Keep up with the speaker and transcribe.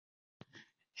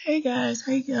Hey guys,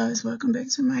 welcome back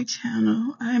to my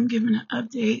channel. I am giving an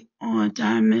update on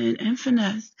Diamond and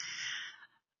Finesse.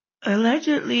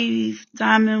 Allegedly,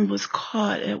 Diamond was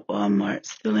caught at Walmart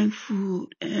stealing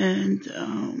food,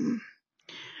 and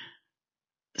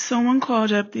someone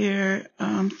called up there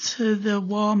to the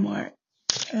Walmart,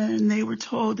 and they were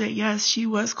told that yes, she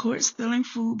was caught stealing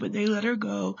food, but they let her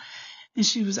go, and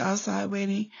she was outside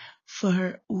waiting for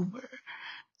her Uber.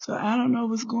 So I don't know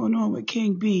what's going on with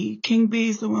King B. King B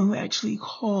is the one who actually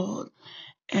called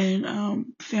and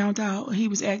found out he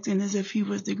was acting as if he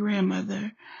was the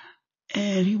grandmother,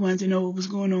 and he wanted to know what was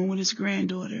going on with his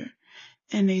granddaughter.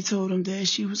 And they told him that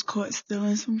she was caught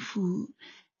stealing some food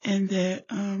and that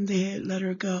they had let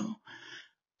her go.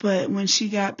 But when she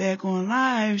got back on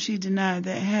live, she denied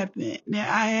that happened. Now,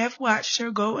 I have watched her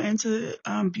go into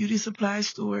beauty supply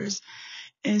stores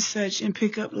and such and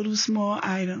pick up little small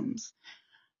items.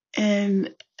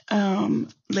 And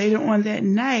later on that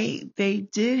night, they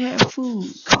did have food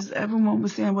because everyone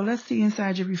was saying, well, let's see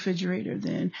inside your refrigerator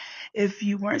then if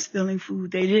you weren't stealing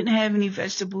food. They didn't have any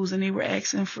vegetables, and they were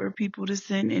asking for people to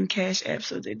send in cash apps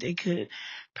so that they could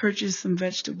purchase some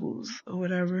vegetables or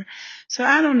whatever. So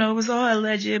I don't know. It was all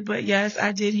alleged, but yes,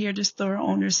 I did hear the store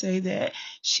owner say that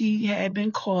she had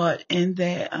been caught and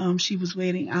that she was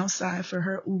waiting outside for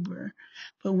her Uber.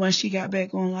 But once she got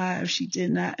back on live, she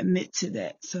did not admit to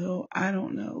that. So I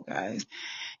don't know, guys.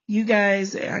 You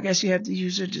guys, I guess you have to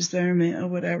use your discernment or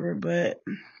whatever, but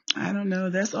I don't know.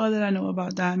 That's all that I know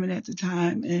about Diamond at the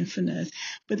time and Finesse.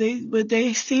 But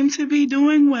they seem to be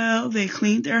doing well. They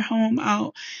cleaned their home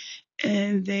out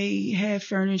and they had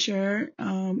furniture.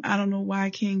 I don't know why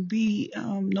King B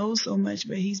knows so much,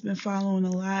 but he's been following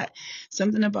a lot.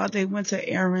 Something about they went to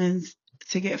errands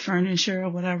to get furniture or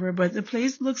whatever. But the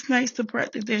place looks nice, the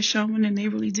part that they're showing, and they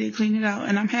really did clean it out.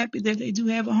 And I'm happy that they do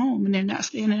have a home and they're not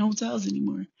staying in hotels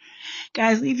anymore.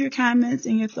 Guys, leave your comments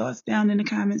and your thoughts down in the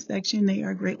comment section. They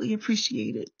are greatly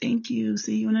appreciated. Thank you.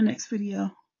 See you in the next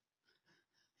video.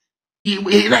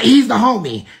 He's the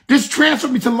homie. Just transfer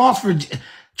me to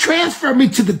transfer me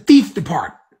to the thief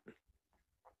department.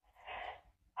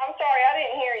 I'm sorry, I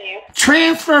didn't hear you.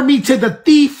 Transfer me to the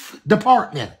thief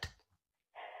department.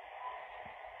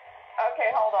 Okay,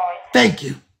 hold on. Thank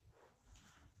you.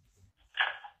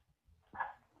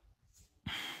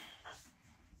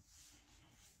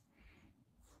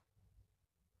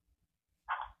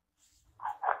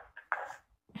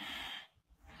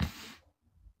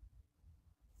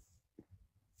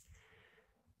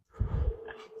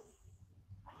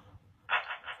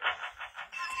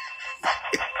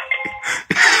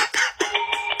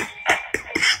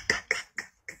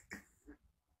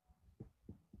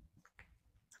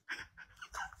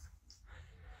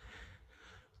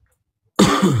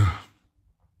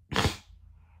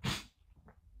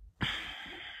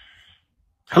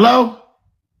 Hello?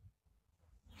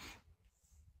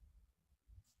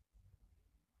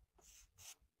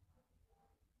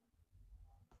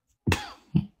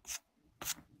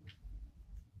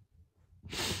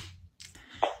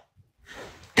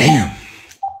 Damn.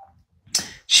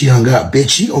 She hung up, bitch.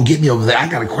 She gonna get me over there. I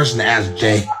got a question to ask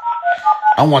Jay.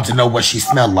 I want to know what she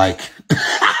smelled like. Thank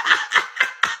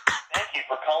you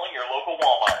for calling your local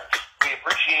Walmart. We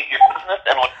appreciate your business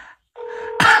and look.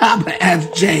 I'm gonna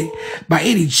ask Jay, by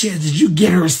any chance, did you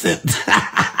get her sent?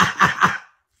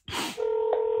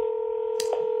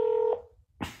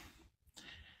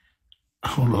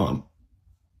 Hold on.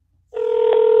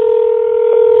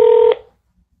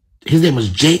 His name was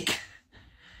Jake.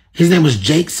 His name was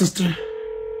Jake, sister.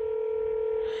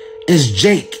 It's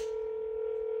Jake.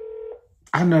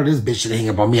 I know this bitch should hang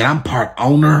up on me, and I'm part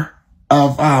owner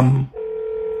of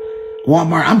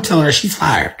Walmart. I'm telling her she's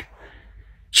fired.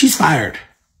 She's fired.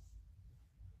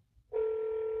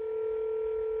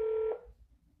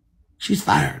 She's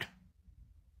fired.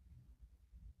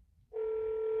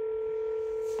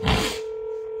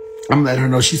 I'm letting her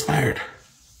know she's fired.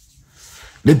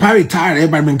 They're probably tired.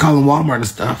 Everybody been calling Walmart and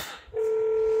stuff.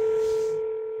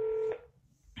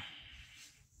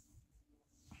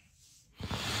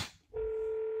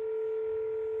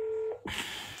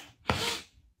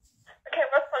 Okay,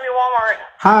 what's from your Walmart?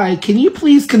 Hi, can you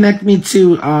please connect me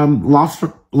to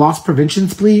loss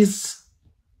preventions, please?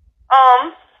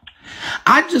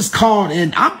 I just called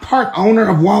and I'm part owner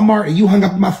of Walmart and you hung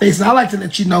up in my face. And I'd like to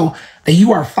let you know that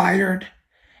you are fired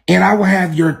and I will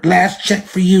have your last check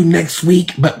for you next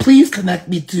week. But please connect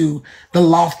me to the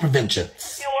loss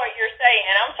preventions. You know what you're saying?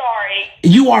 I'm sorry.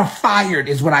 You are fired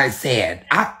is what I said.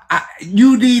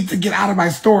 You need to get out of my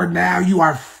store now. You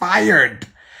are fired.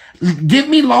 Give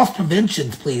me loss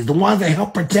preventions, please. The ones that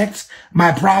help protect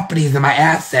my properties and my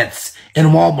assets in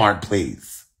Walmart,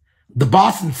 please. The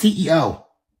boss and CEO.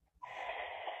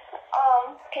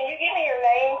 Can you give me your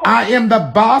name, please? I am the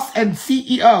boss and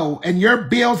CEO, and your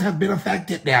bills have been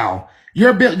affected now.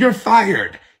 You're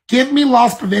fired. Give me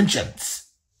loss preventions.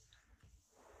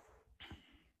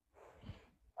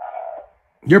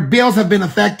 Your bills have been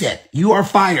affected. You are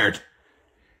fired.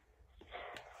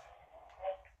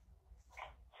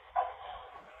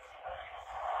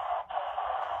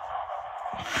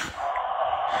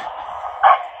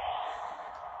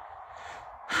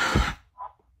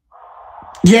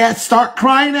 Yeah, start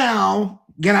crying now.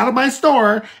 Get out of my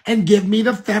store and give me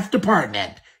the theft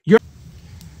department.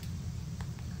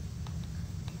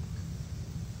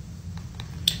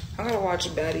 I'm gonna watch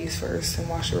Baddies first and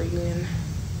watch the reunion.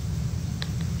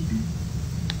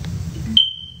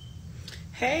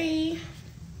 Hey.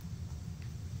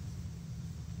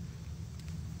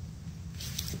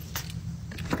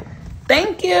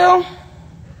 Thank you.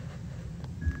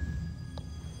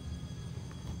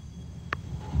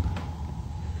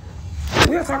 What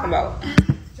are you talking about?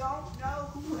 Don't know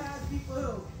who has people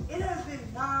who. It has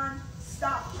been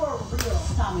non-stop for real.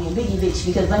 Tommy and Biggie bitch,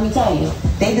 because let me tell you,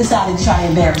 they decided to try to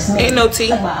embarrass me. Ain't no tea.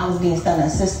 Like while I was being stunt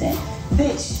assistant.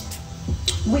 Bitch,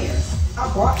 weird.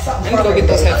 I brought something. Let me go get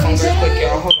those headphones real quick,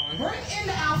 y'all. Hold on. Bring in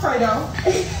the Alfredo.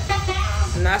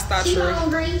 That's not true.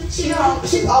 She's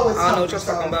always I don't know what you're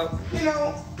talking about. You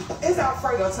know, it's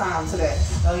Alfredo time today.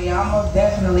 Oh yeah, I most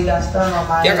definitely got stunned on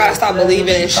my Y'all gotta stop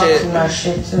believing in shit. Too much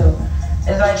shit too.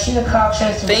 It's like she a cloud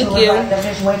chaser. Thank too. you. Like that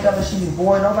bitch wake up and she be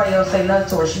bored. Nobody else say nothing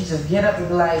to her. She just get up and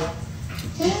be like,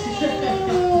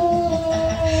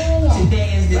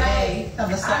 today is the day of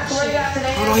the slap shit.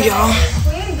 Hold on, y'all.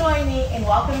 Please join me in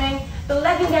welcoming the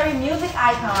legendary music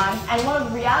icon and one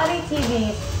of reality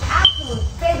TV's absolute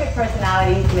favorite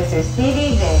personalities, Mr.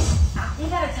 Stevie J. You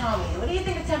gotta tell me, what do you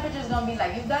think the temperature is gonna be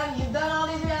like? You've done all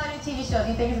these reality TV shows.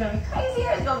 You think it's gonna be crazy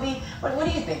or it's gonna be? What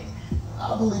do you think?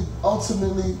 I believe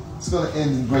ultimately it's going to end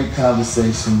in great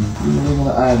conversation. We're going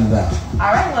to iron it out.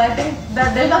 All right, well, I think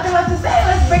that there's nothing left to say.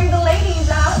 Let's bring the ladies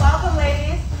out. Welcome,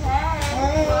 ladies.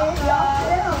 Hey. Welcome.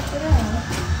 Sit down.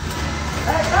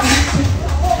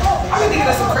 I've been thinking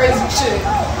of some crazy shit.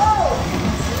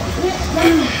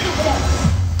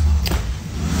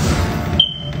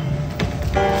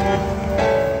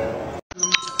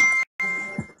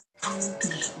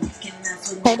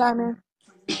 Hey, Diamond.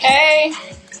 Hey.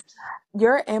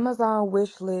 Your Amazon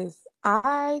wish list.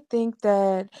 I think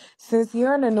that since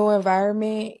you're in a new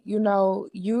environment, you know,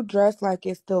 you dress like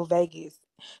it's still Vegas.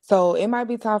 So it might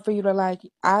be time for you to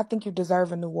I think you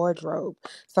deserve a new wardrobe.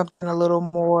 Something a little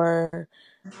more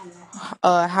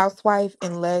housewife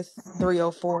and less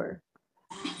 304.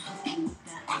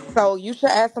 So you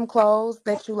should add some clothes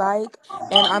that you like,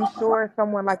 and I'm sure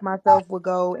someone like myself would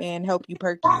go and help you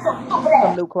purchase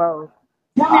some new clothes.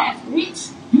 So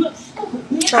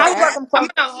I'm add some in clothes.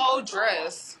 a whole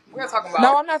dress. We're talking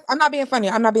No, about. I'm not being funny.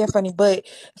 I'm not being funny. But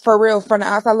for real, from the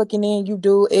outside looking in,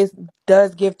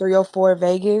 does give 304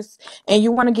 Vegas, and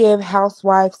you want to give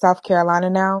Housewife South Carolina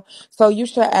now. So you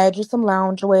should add you some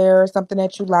loungewear, something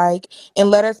that you like, and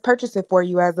let us purchase it for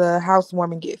you as a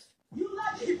housewarming gift. You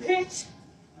lucky, bitch.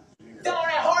 Still on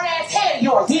that hard ass head of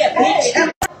yours. Yeah, bitch.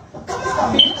 Come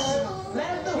on, bitch. Let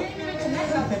her through. You ain't even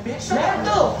connect nothing, bitch. Let her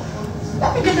through. Let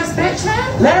me get this bitch,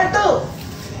 man. Let her through.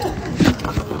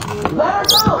 Let her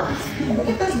through. Look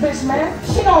at this bitch, man.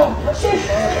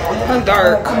 I'm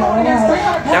dark.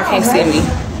 Y'all can't see me.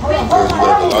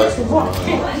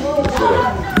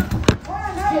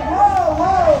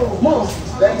 Whoa. Move.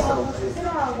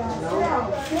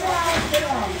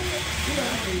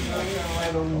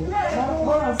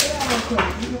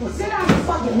 Sit down, you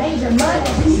fucking major mud.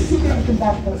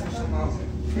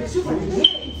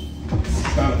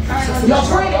 Yo,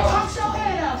 Brady, pump your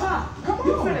head up, huh? Come on.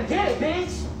 You finna get it,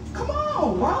 bitch. Come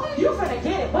on, Rolly. You finna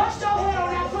get it. Bust your head on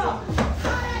that floor.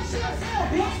 How that shit feel,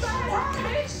 bitch?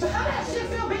 How that shit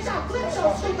feel, bitch? I'll flip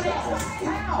your stupid ass.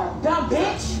 How? Dumb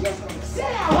bitch. Sit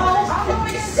down, ho. I'm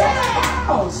going to sit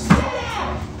down. Sit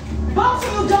down. Both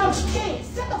of you dumb kids.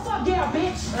 Sit the fuck down,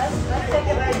 bitch. Let's take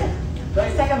it later.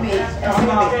 Let's take a beat.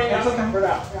 It's okay for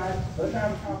that. Let's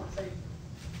have a conversation.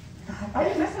 Are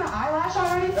you missing an eyelash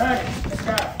already? Hey, let's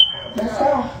go. Let's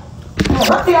go.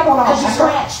 Rip the other one off. Because you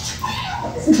scratched.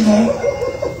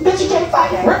 Bitch, you can't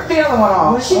fight. Rip the other one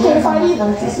off. Well, she can't fight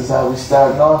either. This is how we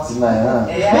starting off tonight, huh?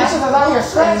 Yeah. Bitches is out here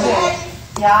scratching.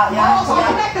 Y'all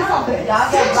connected something.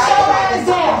 Y'all get Sit right your back ass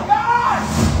down.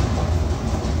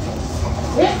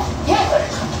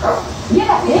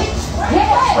 Yeah, bitch.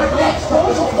 Yeah.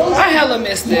 I hella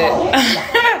missed it. Yeah,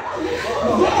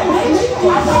 bitch. I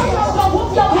thought you was gonna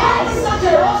whoop your ass.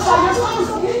 You're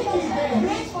supposed to get it.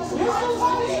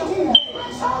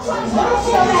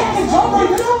 We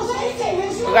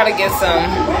gotta get some.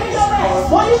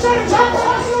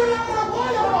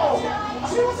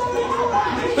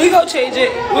 We go change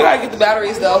it. We gotta get the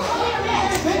batteries though.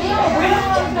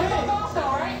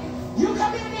 You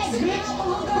come in there, bitch.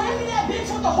 Bring me that bitch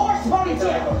with the horse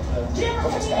ponytail. Give her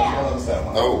to me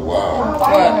now. Oh, wow.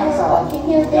 What?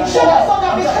 Shut the fuck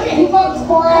up, bitch. Come here. Come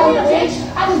here, bitch.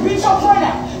 I just beat your friend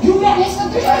out. You next.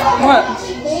 What?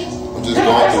 I'm just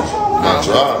going through my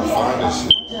drive to find this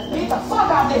shit. Beat the fuck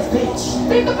out this bitch.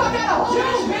 Beat the fuck out of her.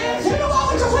 Bitch. You know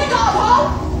what with your wig off,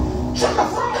 huh? Shut the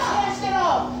fuck up. It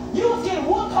up. You was getting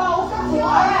whooped, hoe.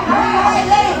 Alright,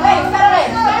 ladies,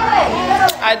 settle.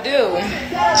 I do.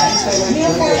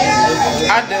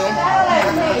 I do.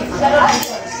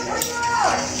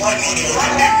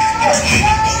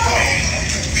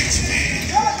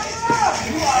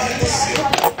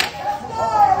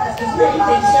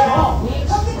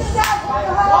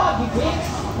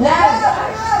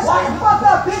 Why the fuck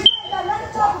up, bitch? Nothing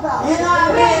to talk about. You know what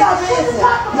I mean?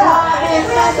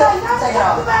 Take it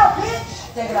off.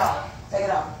 Take it off. Take it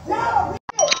off. No,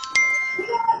 bitch. You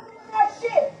gotta do that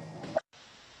shit.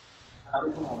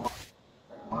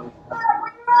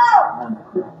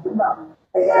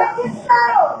 Yeah, get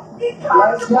settled. Get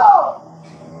comfortable.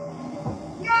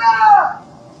 Yeah.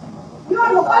 You're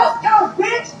on the West Coast,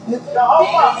 bitch. Hold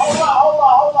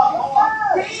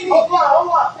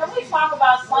on. Can we talk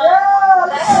about something? Yeah.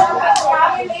 Let's talk about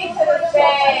how you need to the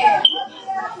bed.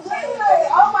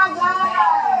 Oh my God.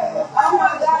 Oh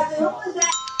my God. Who is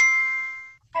that?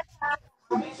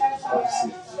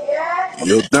 Yeah.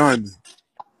 Yo, Diamond.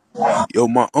 Yo,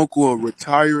 my uncle, a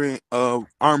retiring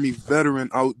Army veteran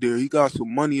out there. He got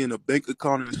some money in a bank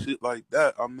account and shit like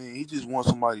that. I mean, he just wants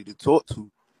somebody to talk to.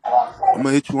 I'm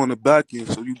gonna hit you on the back end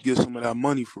so you get some of that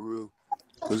money for real.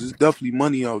 Cause it's definitely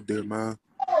money out there, man.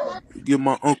 You get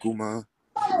my uncle, man.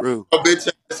 For real. Oh, bitch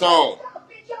ass on.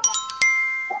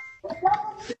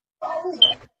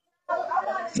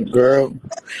 Girl,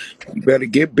 you better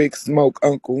get Big Smoke,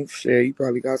 Uncle. Shit, you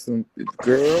probably got some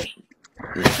girl.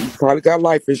 You probably got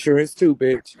life insurance too,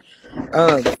 bitch.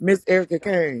 Miss Erica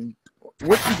Kane,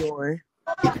 what you doing?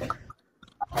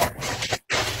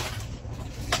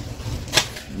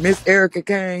 Miss Erica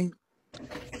Kane.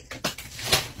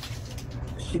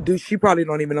 She probably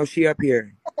don't even know she up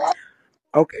here.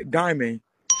 Okay, Diamond,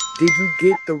 did you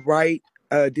get the right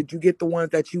did you get the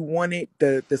ones that you wanted?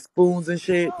 The spoons and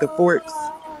shit, the forks?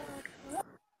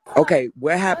 Okay,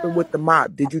 what happened with the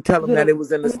mop? Did you tell them that it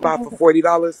was in the spot for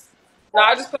 $40? No,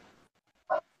 I just put.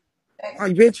 Oh,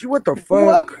 bitch, you what the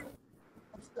fuck?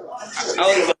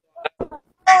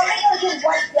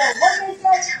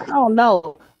 I don't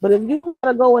know, but if you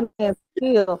gotta go in there and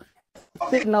still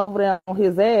sitting over there on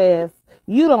his ass,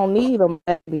 you don't need him,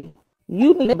 baby.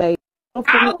 You need a baby.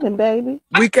 Baby.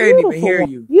 We can't even hear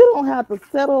Beautiful. you. You don't have to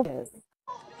settle this.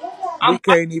 We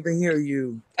can't even hear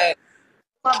you.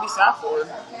 Probably software.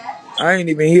 I ain't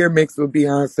even hear Mix with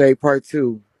Beyonce Part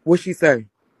 2. What she say?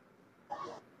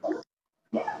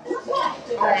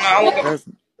 That's,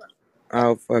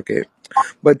 oh, fuck it.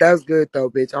 But that's good though,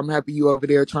 bitch. I'm happy you over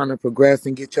there trying to progress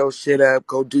and get your shit up.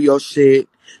 Go do your shit.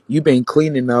 You been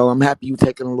cleaning though. I'm happy you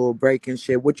taking a little break and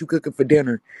shit. What you cooking for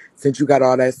dinner since you got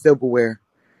all that silverware?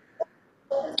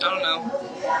 I don't know.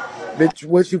 Bitch,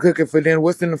 what you cooking for dinner?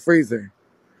 What's in the freezer?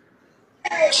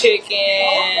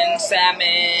 Chicken,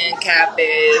 salmon,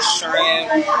 cabbage, shrimp.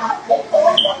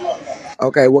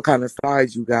 Okay, what kind of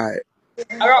sides you got?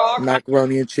 I got all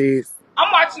Macaroni and cheese. I'm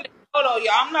watching the show though,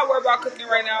 y'all. I'm not worried about cooking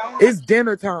right now. It's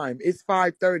dinner time. It's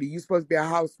 5:30. You supposed to be a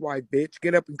housewife, bitch.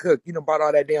 Get up and cook. You done bought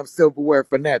all that damn silverware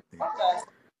for nothing. Okay.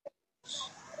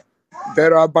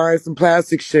 Better off buying some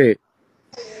plastic shit.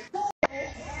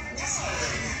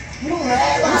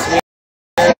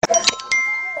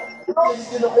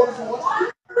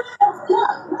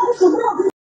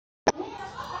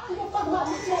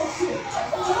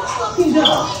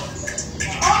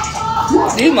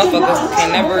 These motherfuckers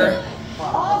can never.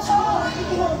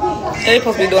 They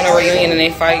supposed to be doing a reunion and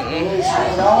they fighting.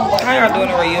 How y'all doing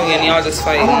a reunion? Y'all just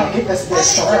fighting. Let me ask you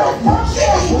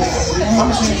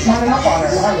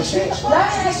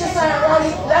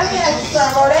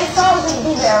something, bro. They told you to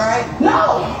do that, right?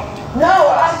 No,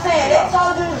 I'm saying they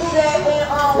told you to do that when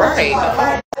right.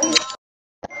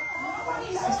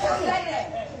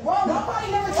 Nobody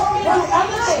never told me that. I'm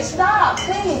not saying stop,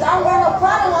 please. I don't got no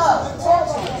problem up. Stop.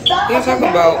 What are you talking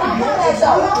about?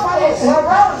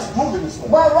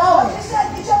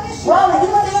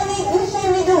 You see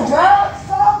me do drugs?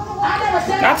 I never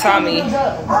said not Tommy.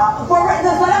 That's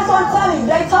what I'm telling you.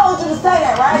 They told you to say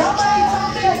that, right? Nobody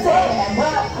told me to say that.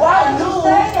 Why would you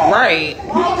say that? Right.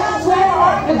 Because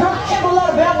the girl can't below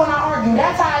the belt when I argue.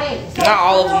 That's how it is. Not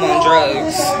all of them on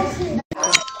drugs.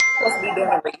 Supposed to be doing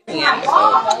a reunion.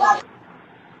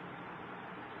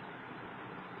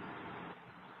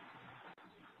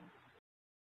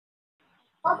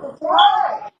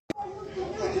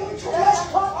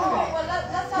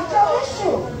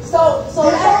 So. So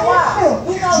that's why.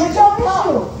 You know,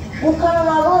 you come in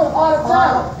my room all the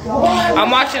time. I'm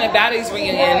watching a Baddies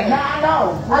reunion. Nah, I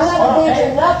know. I never did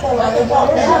you nothing like it.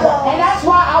 And that's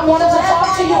why I wanted to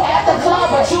talk to you at the club,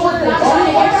 but you was not trying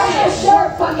to hear shit.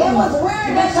 It was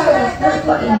weird that you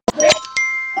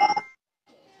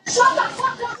shut the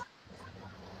fuck up.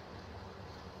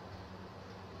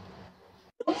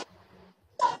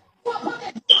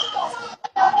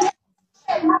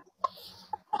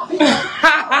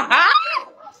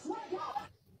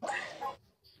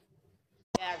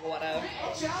 Bag water.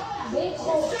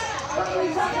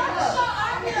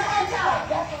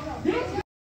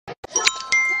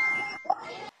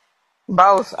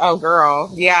 Both. Oh,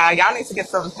 girl. Yeah, y'all need to get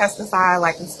some pesticide,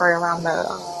 like, and spray around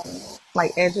the,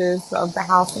 like, edges of the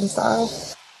house and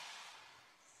stuff.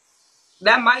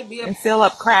 That might be And seal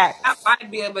up cracks. a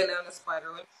banana spider.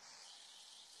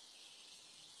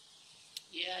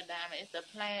 Yeah, Diamond, it's the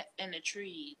plants and the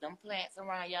trees. Them plants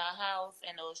around your house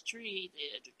and those trees,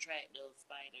 it attract those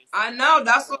spiders. I know.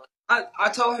 That's what I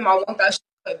told him. I want that shit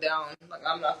cut down. Like,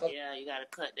 I'm not fucking. Yeah, you gotta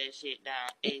cut that shit down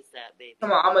ASAP, baby.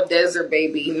 Come on, I'm a desert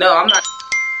baby. No, I'm not.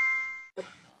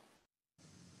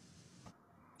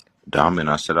 Diamond,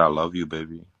 I said I love you,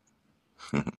 baby.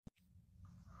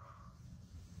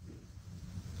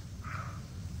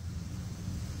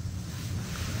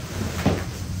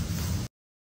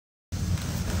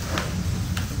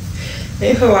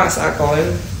 You put my sock on.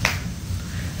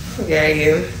 Yeah,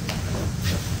 you.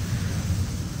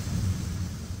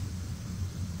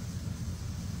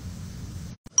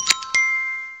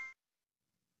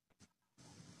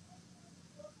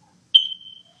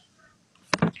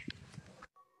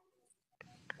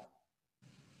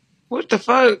 What the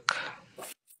fuck?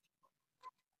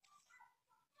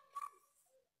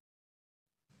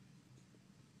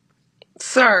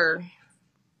 Sir.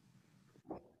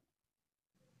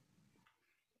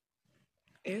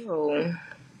 Ew.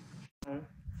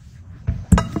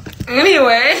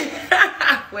 Anyway.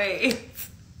 Wait.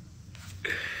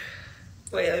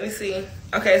 Wait, let me see.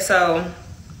 Okay, so.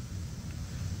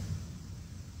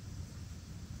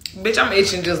 Bitch, I'm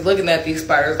itching just looking at these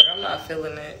spiders. Like, I'm not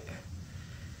feeling it.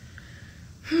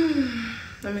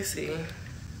 Let me see.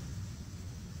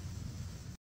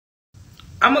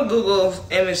 I'm gonna Google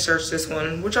image search this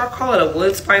one. Would y'all call it a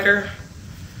wood spider?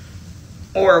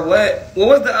 Or what? What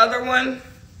was the other one?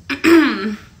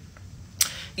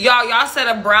 Y'all said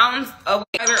a brown spider,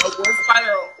 a wood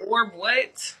spider, or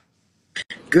what?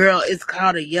 Girl, it's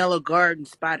called a yellow garden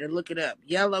spider. Look it up.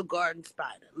 Yellow garden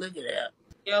spider. Look it up.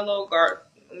 Yellow guard.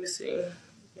 Let me see.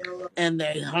 Yellow. And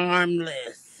they're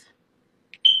harmless.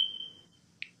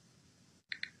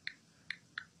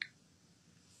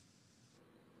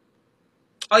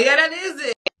 Oh yeah, that is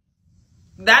it.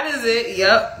 That is it.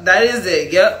 Yep. That is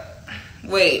it. Yep.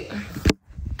 Wait.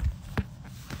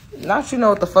 Not you know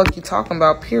what the fuck you talking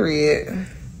about, period.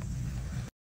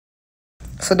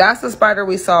 So that's the spider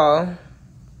we saw.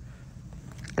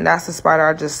 And that's the spider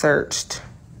I just searched.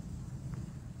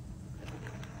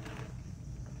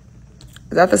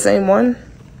 Is that the same one?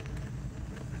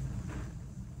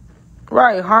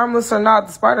 Right, harmless or not,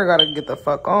 the spider gotta get the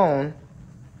fuck on.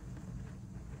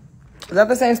 Is that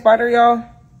the same spider, y'all?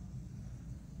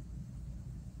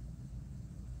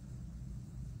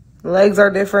 Legs are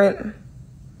different.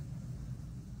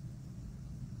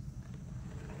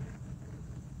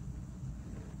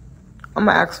 I'm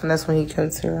gonna ask Finesse when he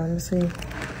comes here. Let me see.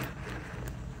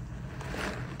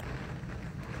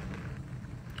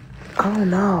 Oh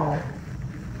no.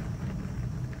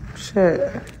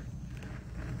 Shit.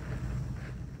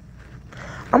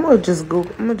 I'm gonna just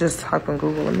Google. I'm gonna just type in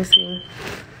Google. Let me see.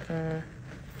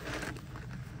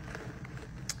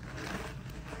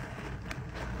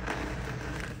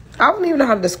 I don't even know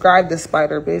how to describe this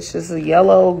spider, bitch. It's a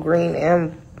yellow, green,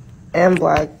 and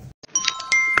black.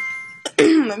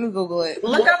 Let me Google it.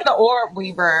 Look up the orb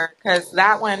weaver, because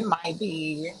that one might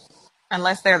be,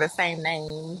 unless they're the same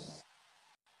name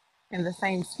and the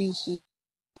same species.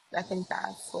 I think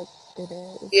that's what it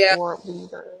is. Yeah. Orb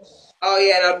weaver. Oh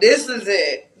yeah. No, this is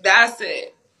it. That's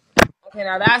it. Okay,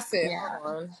 now that's it. Yeah.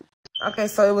 Hold on. Okay,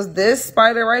 so it was this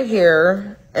spider right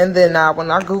here, and then now when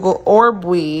I Google orb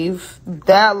weave,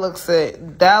 that looks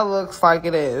it. That looks like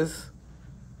it is.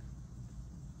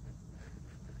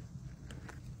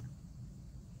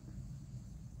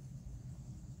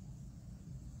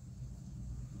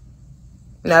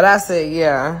 Now that's it.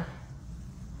 Yeah.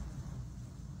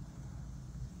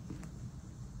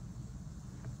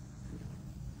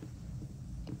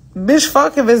 Bitch,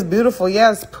 fuck if it's beautiful.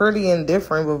 Yeah, it's pretty and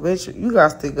different, but bitch, you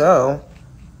got to go.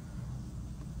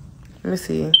 Let me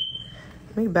see.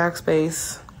 Let me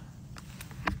backspace.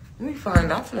 Let me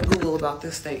find. I'm finna Google about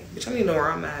this state. Bitch, I need to know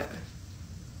where I'm at.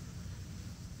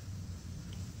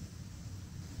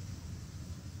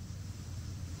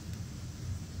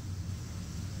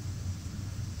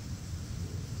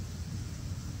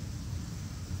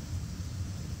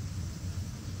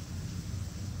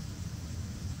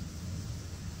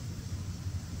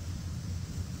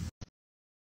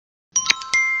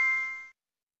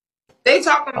 They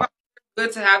talking about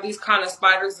good to have these kind of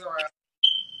spiders around.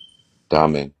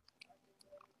 Diamond,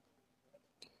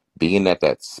 being that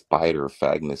spider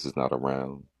Fagnus is not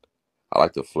around, I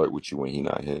like to flirt with you when he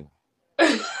not here.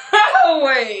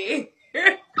 Wait.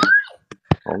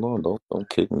 Hold on, don't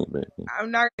kick me, baby.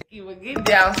 I'm not gonna even get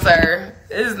down, sir.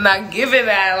 It's not giving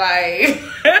that, like.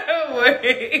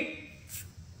 Wait.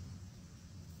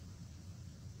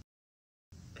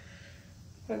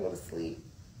 I'm gonna go to sleep.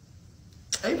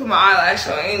 Let me put my eyelash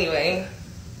on anyway.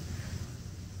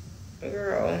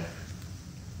 Girl.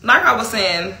 Like I was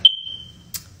saying,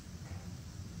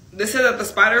 they said that the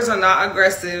spiders are not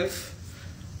aggressive.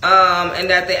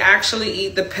 And that they actually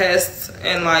eat the pests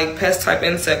and like pest type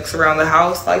insects around the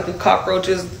house, like the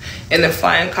cockroaches and the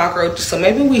flying cockroaches. So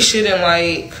maybe we shouldn't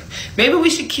maybe we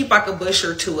should keep like a bush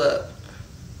or two up.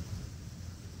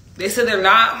 They said they're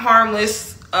not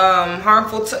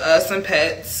harmful to us and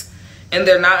pets, and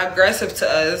they're not aggressive to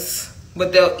us,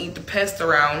 but they'll eat the pests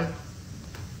around.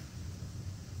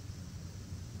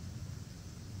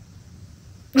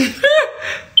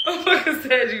 Oh my God,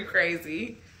 said you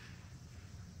crazy.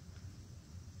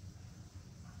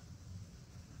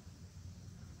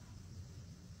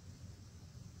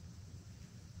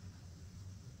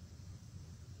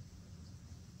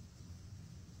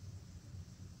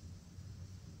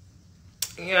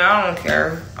 Yeah, I don't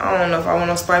care. I don't know if I want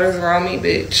no spiders around me,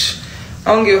 bitch.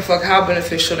 I don't give a fuck how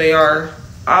beneficial they are.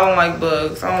 I don't like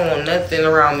bugs. I don't want nothing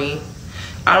around me.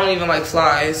 I don't even like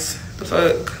flies. The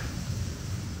fuck?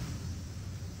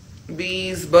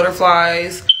 Bees,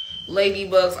 butterflies,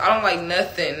 ladybugs. I don't like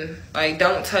nothing. Like,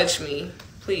 don't touch me,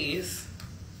 please.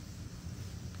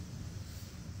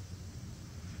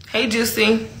 Hey,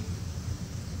 Juicy.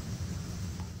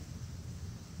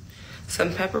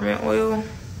 Some peppermint oil.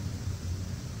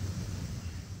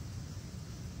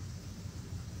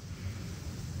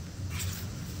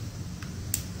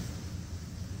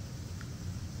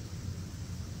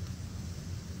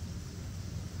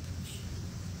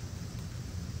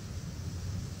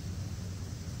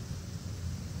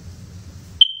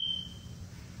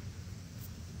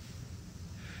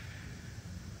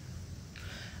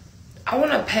 I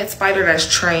want a pet spider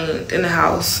that's trained in the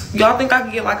house. Y'all think I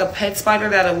could get like a pet spider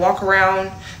that'll walk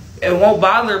around? It won't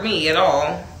bother me at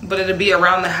all, but it'll be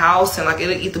around the house and like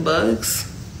it'll eat the bugs.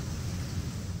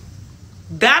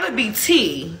 That'll be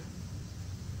tea.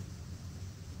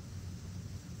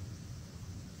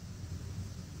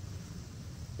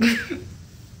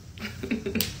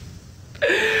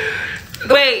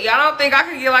 Wait, y'all don't think I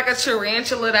could get like a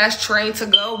tarantula that's trained to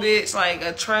go, bitch? Like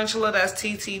a tarantula that's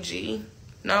TTG?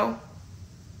 No?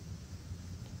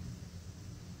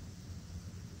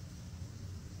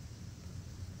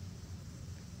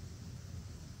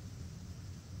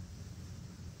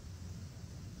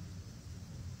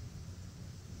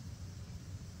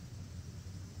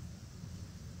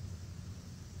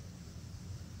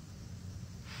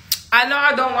 I know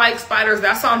I don't like spiders.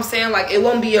 That's all I'm saying. Like, it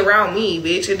won't be around me,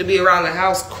 bitch. It'll be around the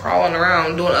house, crawling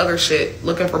around, doing other shit,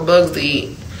 looking for bugs to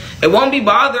eat. It won't be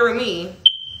bothering me.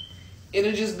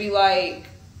 It'll just be like,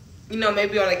 you know,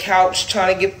 maybe on the couch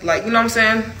trying to get, like, you know what I'm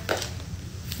saying?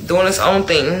 Doing its own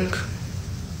thing.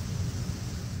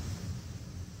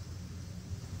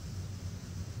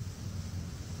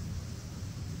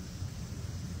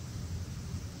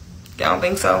 Y'all don't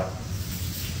think so?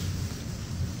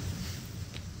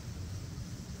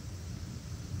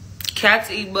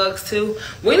 Cats eat bugs too.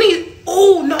 We need,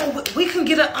 oh no, we can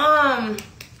get a,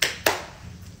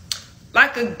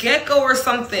 like a gecko or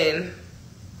something.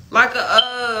 Like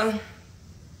a,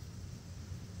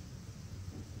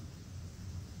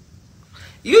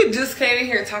 you just came in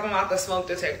here talking about the smoke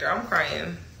detector. I'm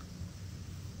crying.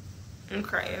 I'm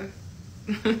crying.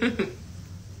 Wait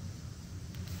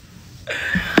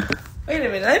a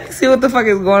minute, let me see what the fuck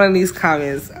is going on in these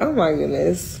comments. Oh my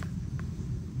goodness.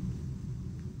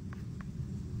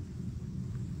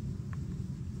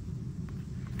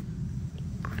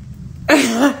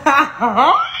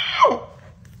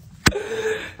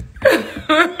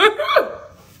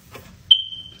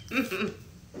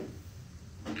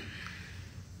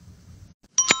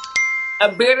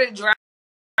 A bearded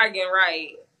dragon,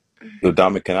 right? Yo,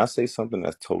 Dominic, can I say something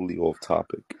that's totally off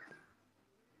topic?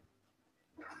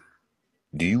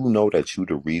 Do you know that you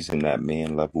the reason that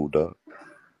man leveled up?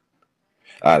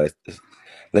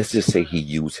 Let's just say he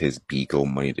used his Bigo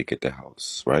money to get the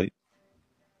house, right?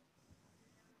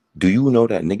 Do you know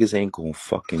that niggas ain't gonna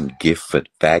fucking gift for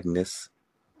fagness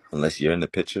unless you're in the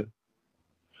picture?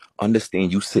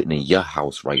 Understand you sitting in your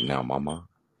house right now, mama.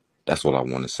 That's what I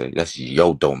want to say. That's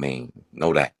your domain.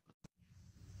 Know that.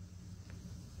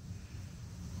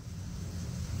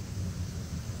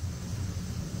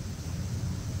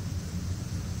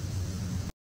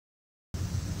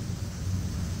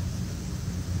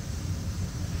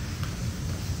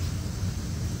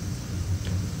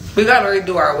 We gotta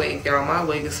redo our wig, y'all. My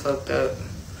wig is fucked up.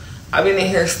 I've been in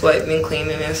here sweating and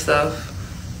cleaning and stuff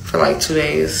for like 2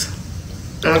 days.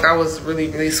 And like I was really,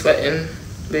 really sweating,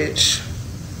 bitch.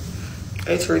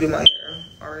 I need to redo my hair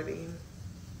already.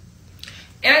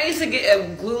 And I need to get a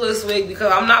glueless wig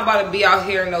because I'm not about to be out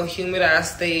here in no humid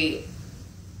ass state.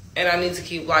 And I need to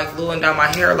keep like gluing down my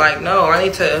hair. Like, no, I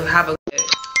need to have a I can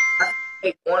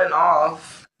take on and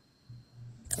off.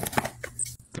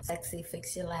 Sexy,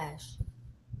 fix your lash.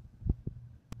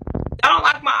 I don't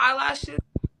like my eyelashes.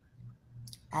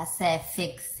 I said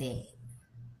fix it.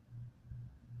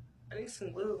 I need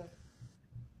some glue.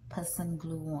 Put some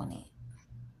glue on it.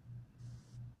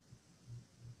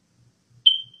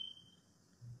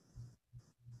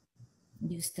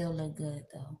 You still look good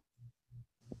though.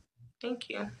 Thank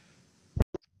you.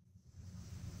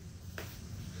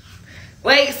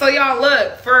 Wait, so y'all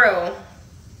look, for real.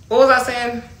 What was I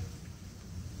saying?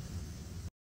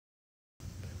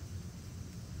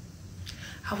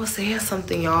 I was saying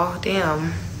something, y'all.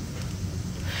 Damn.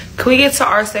 Can we get to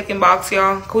our second box,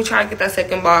 y'all? Can we try to get that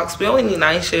second box? We only need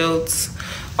 9 shields.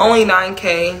 Only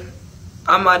 9K.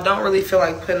 I don't really feel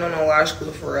like putting on no lash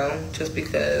glue for real. Just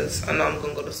because I know I'm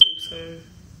going to go to sleep soon.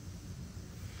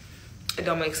 It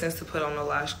don't make sense to put on no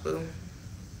lash glue.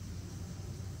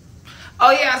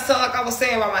 Oh, yeah. So, like I was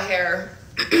saying about my hair.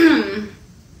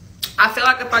 I feel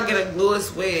like if I get a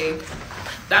glueless wig,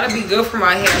 that'd be good for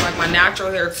my hair, like my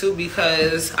natural hair too,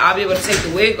 because I'll be able to take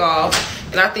the wig off.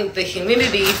 And I think the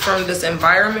humidity from this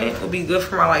environment will be good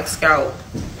for my like scalp.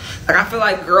 Like I feel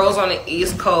like girls on the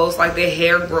East Coast, like their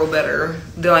hair grow better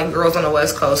than like girls on the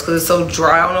West Coast, because it's so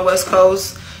dry on the West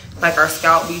Coast. Like our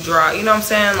scalp be dry. You know what I'm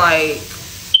saying? Like,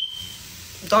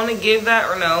 don't it give that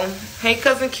or no? Hey,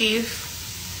 cousin Keith.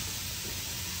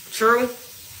 True.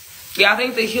 Yeah, I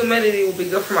think the humidity will be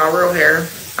good for my real hair.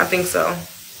 I think so.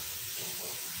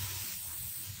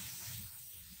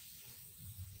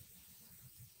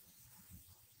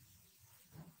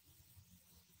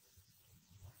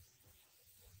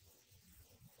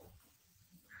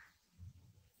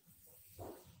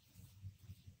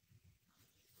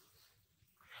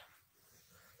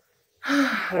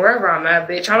 Wherever I'm at,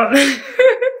 bitch. I don't know.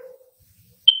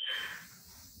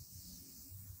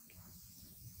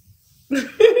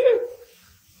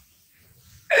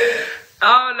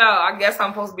 I don't know. I guess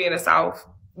I'm supposed to be in the South.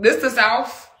 This the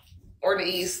South or the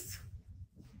East?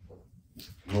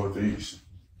 Northeast.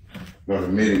 No, the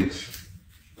Mid-East.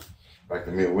 Like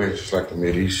the Midwest, it's like the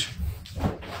Mid-East.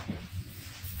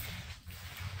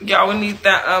 Y'all, we need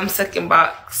that second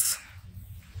box.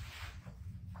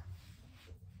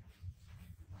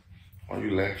 Why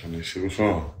you laughing at shit? What's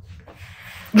wrong?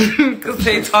 Because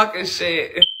they talking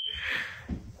shit.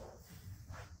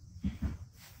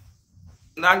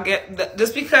 Not get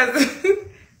just because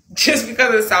just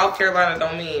because it's South Carolina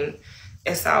don't mean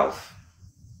it's South.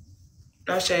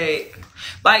 No shade.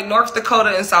 Like North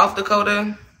Dakota and South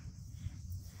Dakota.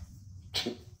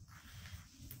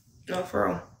 No, for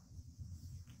real.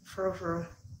 For real, for real.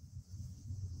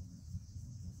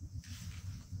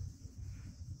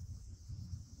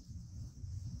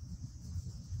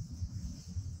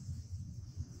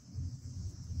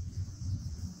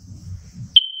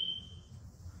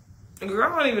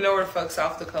 Girl, I don't even know where the fuck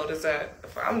South Dakota's at.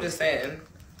 I'm just saying.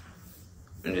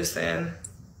 I'm just saying.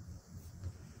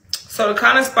 So the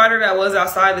kind of spider that was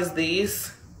outside is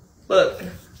these. Look.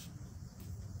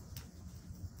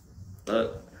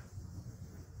 Look.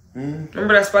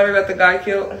 Remember that spider that the guy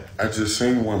killed? I just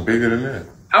seen one bigger than that.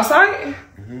 Outside?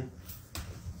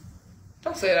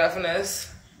 Don't say that,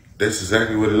 Finesse. That's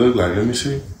exactly what it looked like. Let me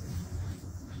see.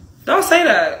 Don't say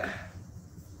that.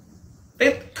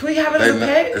 Can we have it as a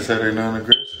pet? Is that a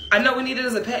non-aggressive? I know we need it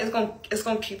as a pet. It's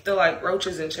gonna keep the like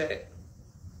roaches in check.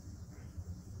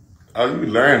 Oh, you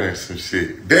learning some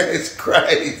shit. That is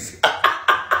crazy.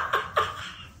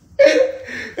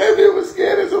 That dude was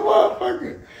scared as a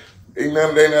motherfucker. Ain't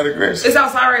nothing, they not aggressive. It's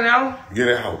outside right now. Get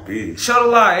out, bitch. Show the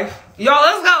live. Y'all,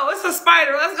 let's go. It's a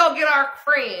spider. Let's go get our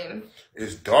friend.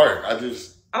 It's dark. I'm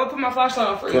gonna put my flashlight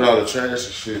on for you. Put all the trash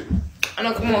and shit. I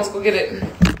know, come on, let's go get it.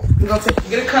 We're gonna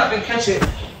get a cup and catch it.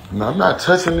 No, I'm not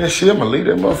touching this shit. I'm gonna leave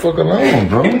that motherfucker alone,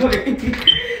 bro.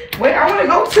 Wait, I wanna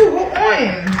go too. Hold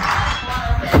on.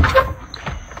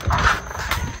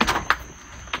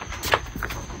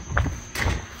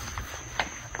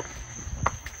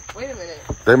 Wait a minute.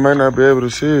 They might not be able to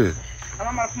see it.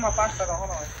 I'm about to put my flashlight on.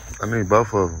 Hold on. I need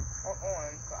both of them. Hold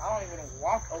on. I don't even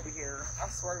walk over here. I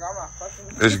swear to God, I'm not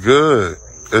fucking. It's good.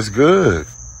 It's good.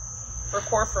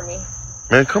 Record for me.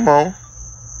 Man, come on.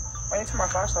 I need to turn my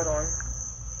flashlight on.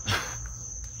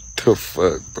 The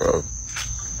fuck, bro?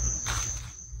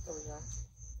 There we go.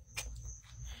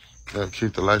 Gotta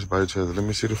keep the lights by each other. Let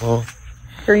me see the phone.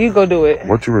 Here, you go do it.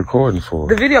 What you recording for?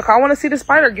 The video. I want to see the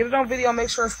spider. Get it on video. Make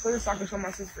sure it's clear so I can show my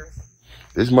sisters.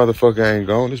 This motherfucker ain't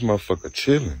gone. This motherfucker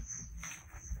chilling.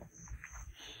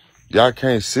 Y'all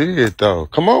can't see it though.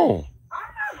 Come on. I'm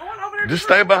not going over there. Just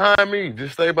stay behind me.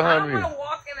 Just stay behind me. I'm gonna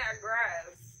walk in that grass.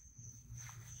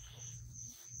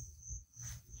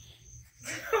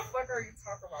 What the fuck are you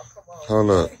talking about? Come on.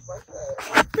 Hold up.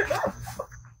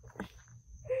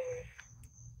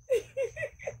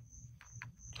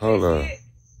 Hold up.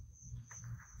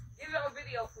 Get it on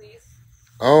video, please.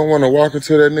 I don't want to walk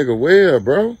into that nigga web,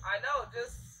 bro. I know.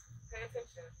 Just pay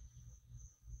attention.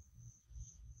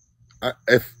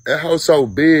 If that house so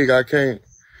big, I can't.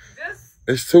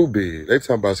 It's too big. They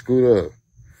talking about scoot up.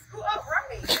 Scoot up,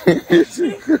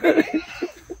 right?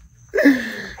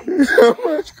 How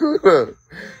much scoot up?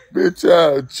 Bitch,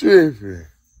 y'all tripping.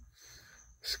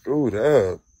 Scoot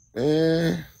up,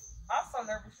 man. I'm so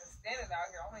nervous just standing out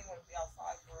here. I don't even want to be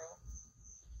outside, bro.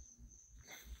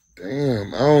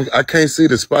 Damn, I can't see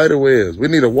the spider webs. We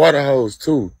need a water hose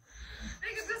too.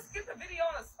 Nigga, just get the video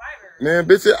on the spider. Man,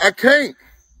 bitch, I can't.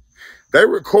 They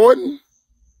recording?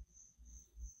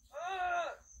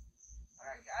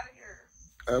 Alright, get out of here.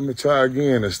 I'm gonna try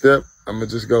again. A step. I'm gonna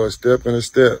just go a step and a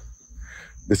step.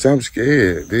 Bitch, I'm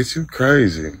scared. Bitch, you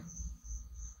crazy.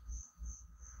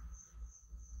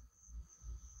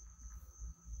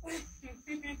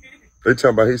 They talking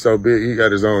about he's so big, he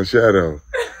got his own shadow.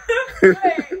 Wait,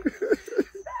 I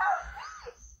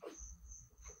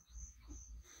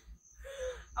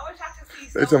wish I could see.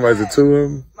 They talking about the two of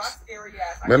them. My scary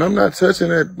ass. Man, I'm not touching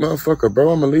that motherfucker, bro.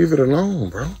 I'm gonna leave it alone,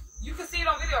 bro. You can see it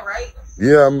on video, right?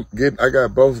 Yeah, I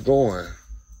got both going.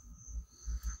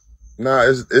 Nah,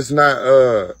 it's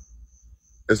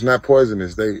not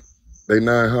poisonous. They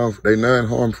non-harmful. They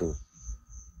non-harmful.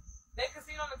 They can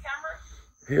see it on the camera?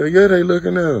 Hell yeah, they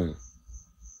looking at them.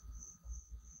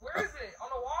 Where is it? On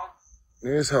the wall?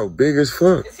 Man, it's how big as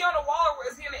fuck. Is he on the wall or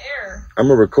is he in the air? I'm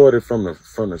gonna record it from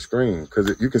the screen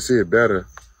because you can see it better.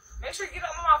 Make sure you get it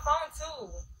on my phone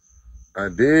too. I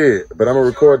did, but I'm gonna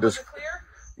record this. Was it clear?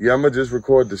 Yeah, I'm gonna just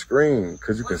record the screen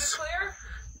because you Was it clear?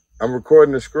 I'm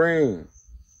recording the screen.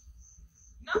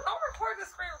 No, don't record the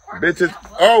screen. Record Bitch, the it's,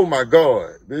 oh my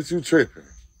God, bitch, you tripping? Is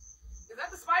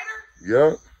that the spider?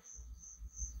 Yup.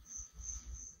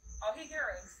 Oh, he hears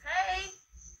us. Hey.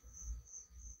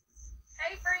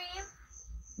 Hey, friend.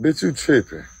 Bitch, you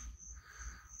tripping? All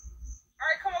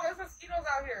right, come on, there's mosquitoes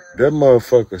out here. That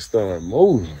motherfucker started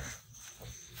moving.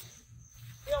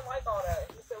 He don't like all that.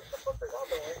 He said, what the fuck are y'all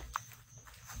doing?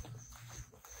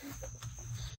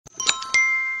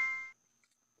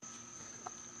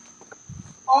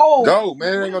 Oh. Go,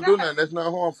 man, ain't gonna do nothing. That's not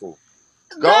harmful.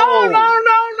 Go. No.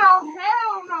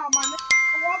 Hell no, my nigga.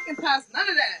 I'm walking past none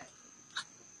of that.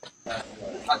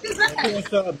 What the fuck is that?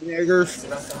 What's up, niggers?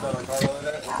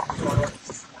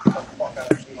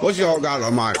 What y'all got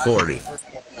on my 40?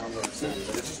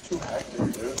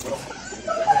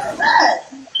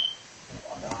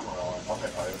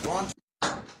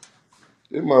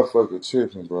 This motherfucker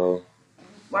tripping, bro.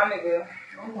 My nigga.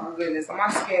 Oh my goodness. My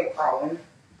skin crawling.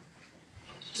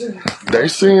 They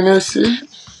seen that shit?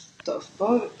 The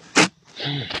fuck?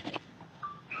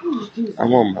 I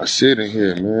want my shit in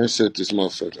here, man. Set this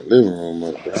motherfucking living room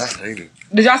up, bro. I hate it.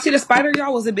 Did y'all see the spider,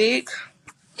 y'all? Was it big?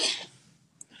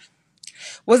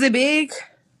 Was it big?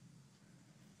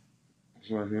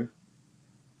 It's right here.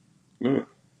 Look.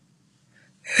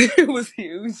 It was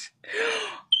huge.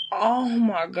 Oh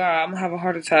my God. I'm gonna have a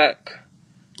heart attack.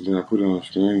 Then I put it on the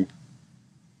screen.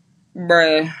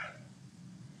 Bruh.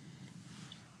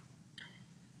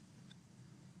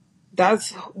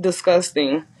 That's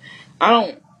disgusting.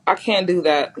 I can't do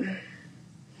that.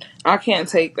 I can't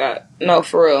take that. No,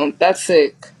 for real. That's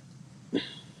sick.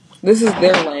 This is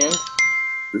their land.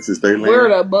 This is their land?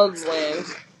 We're the bugs' land.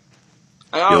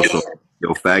 Yo, so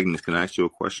Yo, Fagnus, can I ask you a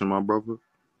question, my brother?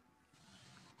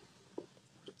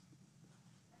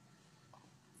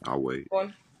 I'll wait.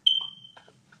 One.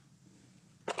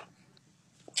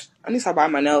 I need to stop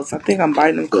biting my nails. I think I'm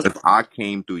biting them. So if I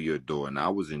came through your door and I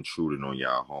was intruding on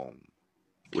y'all home,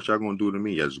 what y'all gonna do to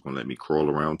me? Y'all just gonna let me crawl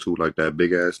around too like that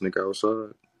big ass nigga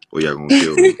outside? Or y'all gonna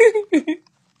kill me?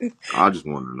 I just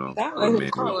want to know. That I'm a let him man.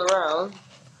 crawl around.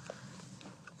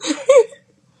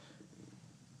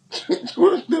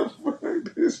 What the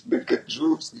fuck? This nigga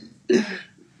juicy.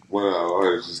 One of our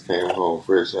artists just came home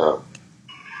fresh out.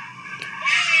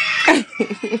 This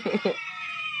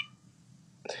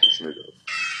nigga.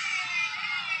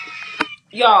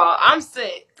 Y'all, I'm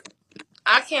sick.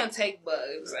 I can't take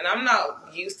bugs, and I'm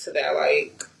not used to that.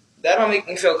 Like, that don't make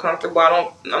me feel comfortable.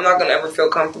 I'm not gonna ever feel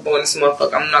comfortable in this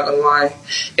motherfucker. I'm not gonna lie.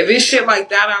 If it's shit like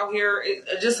that out here,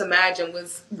 just imagine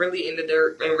what's really in the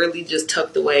dirt and really just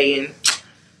tucked away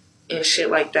and shit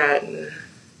like that. And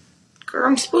girl,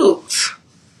 I'm spooked.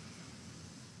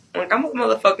 Like, I'm a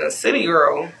motherfucking city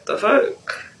girl. The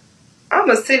fuck? I'm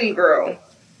a city girl.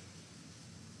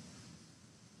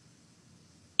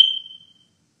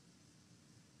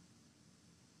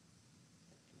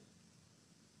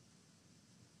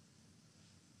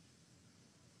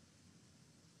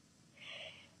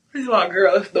 He's like,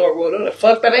 girl, it's normal. No, the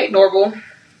fuck, that ain't normal.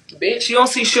 Bitch, you don't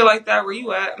see shit like that where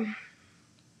you at.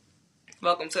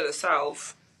 Welcome to the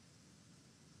South.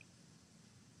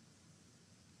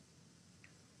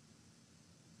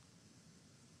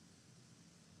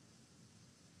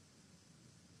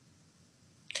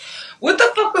 What the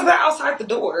fuck was that outside the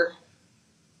door?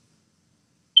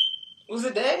 Was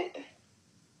it dead?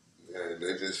 Yeah,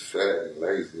 they just fat and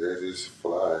lazy. They just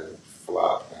fly and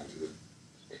flop and just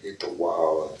hit the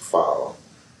wall and fall.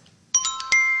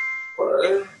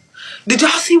 What? Did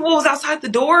y'all see what was outside the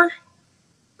door?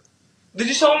 Did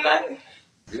you show him that?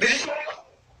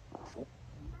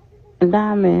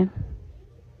 Diamond,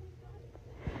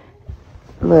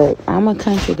 look, I'm a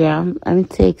country girl. I'm in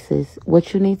Texas.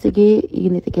 What you need to get? You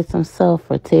need to get some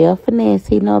sulfur. Tell Finesse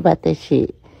he know about that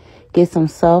shit. Get some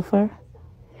sulfur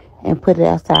and put it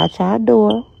outside your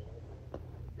door,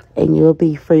 and you'll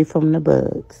be free from the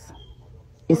bugs.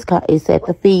 It's at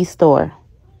the feed store.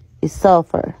 It's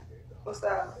sulfur. What's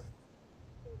that?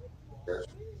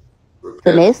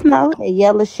 Finesse know that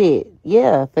yellow shit.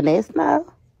 Yeah, Finesse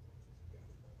know.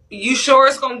 You sure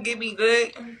it's gonna get me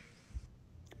good?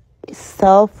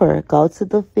 Sulfur. Go to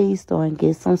the feed store and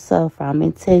get some sulfur. I'm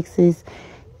in Texas.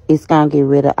 It's gonna get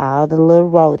rid of all the little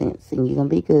rodents, and you're gonna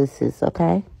be good, sis.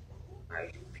 Okay.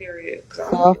 Right, period.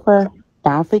 Sulfur.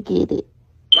 Don't forget it.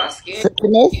 My skin,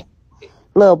 Finesse.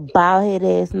 Little bald head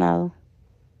ass no.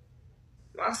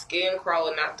 my skin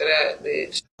crawling after that,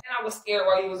 bitch. And I was scared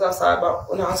while you was outside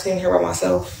when I was sitting here by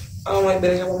myself. I don't like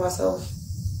being here by myself.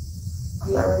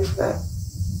 I'm not ready for that.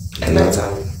 At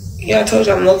nighttime. Yeah, I told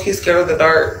you I'm low-key scared of the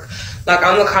dark. Like,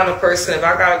 I'm the kind of person, if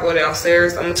I gotta go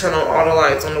downstairs, I'm gonna turn on all the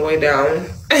lights on the way down.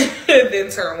 And then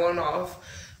turn one off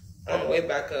on the way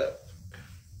back up.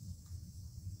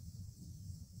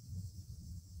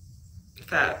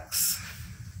 Facts.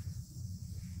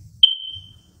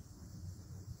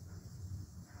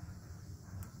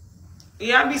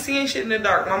 Yeah, I be seeing shit in the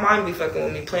dark. My mind be fucking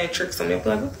with me, playing tricks on me. I be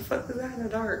like, what the fuck is that in the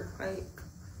dark? Like,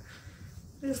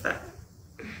 what is that?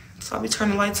 So I be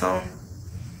turning lights on.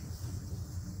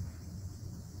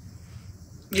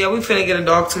 Yeah, we finna get a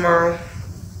dog tomorrow.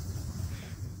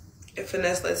 If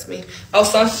Finesse lets me. Oh,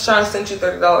 Son's trying to send you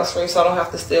 $30 for me so I don't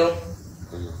have to steal.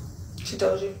 She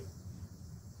told you?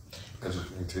 I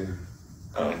just want to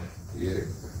tell you. Yeah.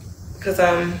 Because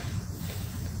I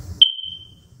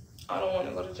don't want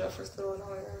to go to jail for stealing all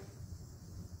your.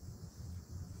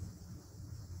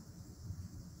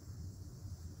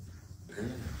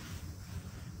 Damn.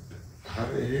 How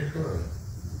did it hear her?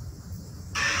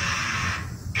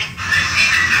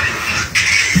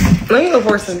 Let me go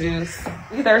pour some juice.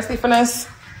 You thirsty, Finesse?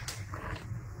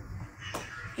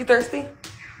 You thirsty?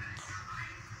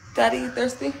 Daddy, you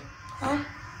thirsty? Huh?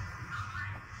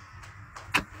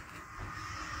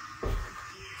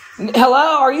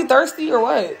 Hello, are you thirsty or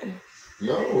what?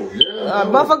 No, yeah.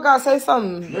 Motherfucker gotta say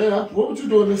something. Man, what would you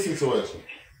do in this situation?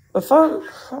 The fuck?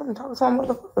 I'm talking to my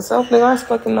motherfucker self, nigga. I ain't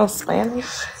fucking no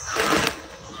Spanish.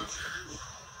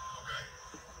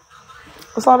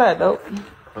 What's all that, dope?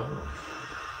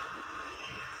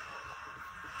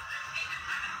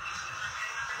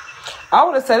 I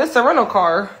would have said it's a rental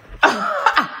car.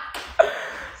 I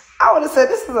would have said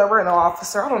this is a rental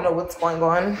officer. I don't know what's going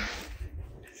on.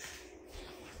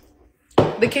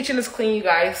 The kitchen is clean, you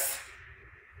guys.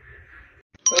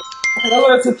 Those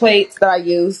are 2 plates that I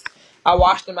used. I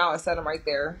washed them out and set them right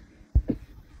there.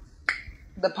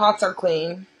 The pots are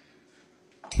clean.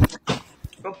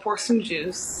 We'll pour some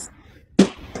juice.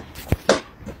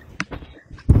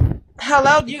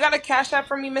 Hello, do you got a cash app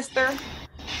for me, mister?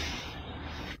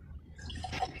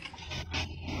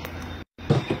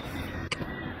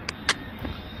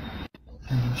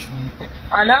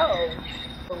 I know.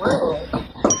 For real.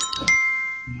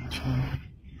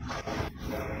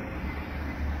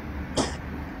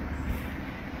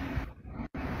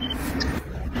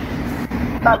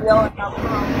 Stop yelling out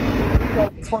loud. You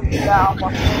got 20 down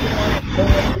my phone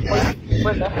and the voice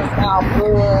with the sound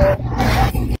good.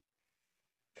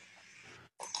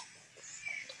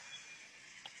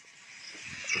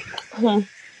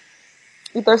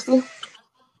 You thirsty?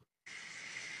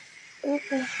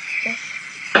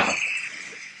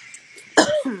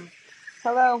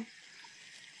 Hello.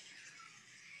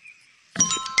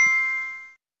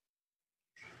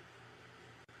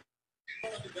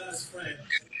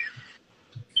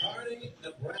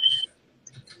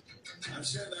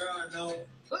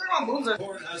 Look at my boozer.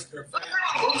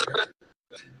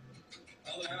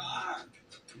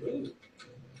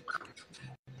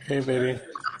 Hey, baby.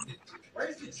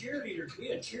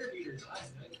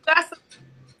 That's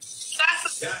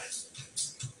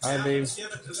Hi, babe.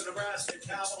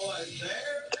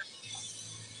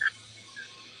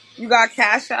 You got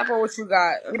cash app or what you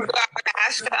got?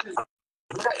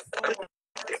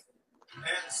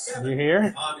 You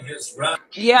here?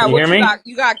 Yeah, You hear what you me? got?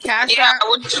 You got cash app?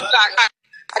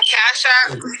 A cash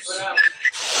app.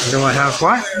 Do I have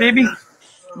what, baby?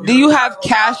 Do you have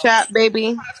cash app,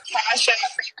 baby? Cash app.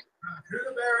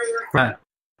 What?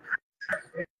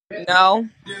 No.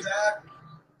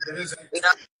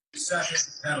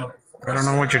 I don't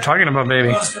know what you're talking about,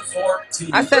 baby.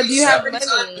 I said, do you have money?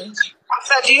 I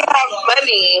said, do you have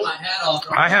money?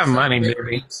 I have money,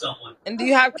 baby. And do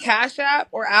you have cash app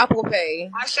or Apple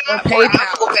Pay Cash or app or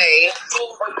Apple PayPal? Pay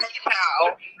or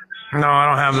PayPal? No, I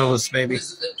don't have those, baby.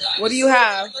 What do you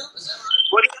have?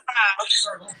 What do you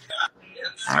have?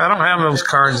 I don't have those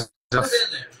cards. Get the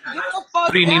What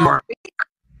fuck do you need down. more?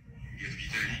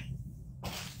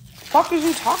 Fuck is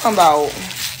you talking about?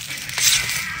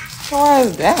 Your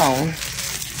ass down.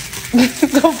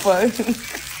 The fuck?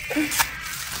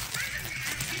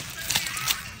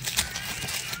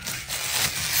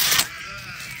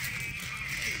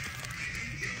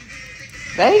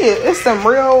 Dang it, it's some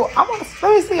real. Let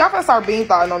me see. I'm gonna start bean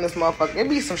thoughting on this motherfucker. It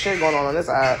be some shit going on this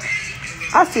app.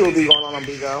 I see what be going on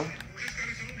Bigo.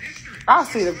 I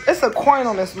see it's a coin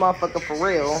on this motherfucker for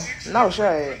real. No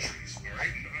shade.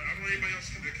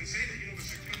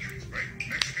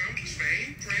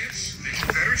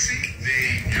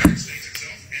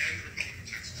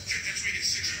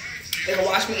 They can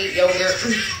watch me eat yogurt.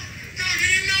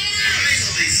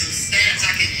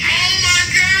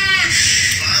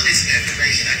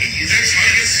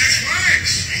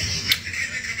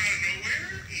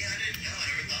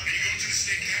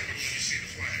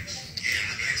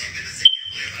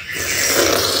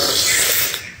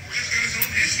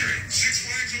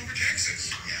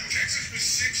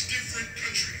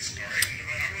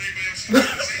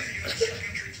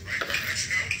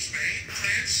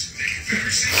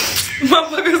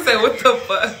 Motherfucker said, what the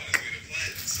fuck?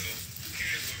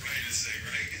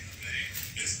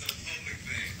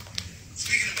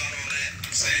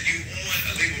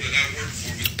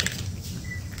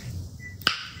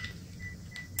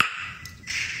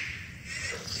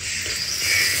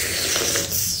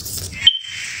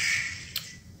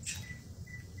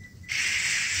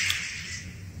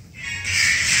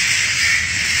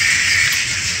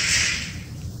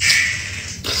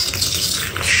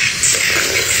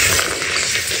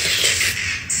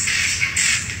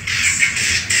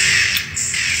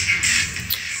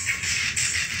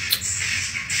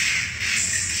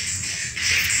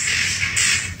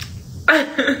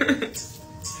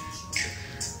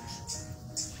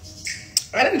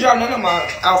 I didn't drop none of my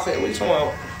outfit. What you talking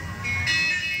about?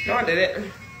 No, I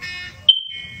didn't.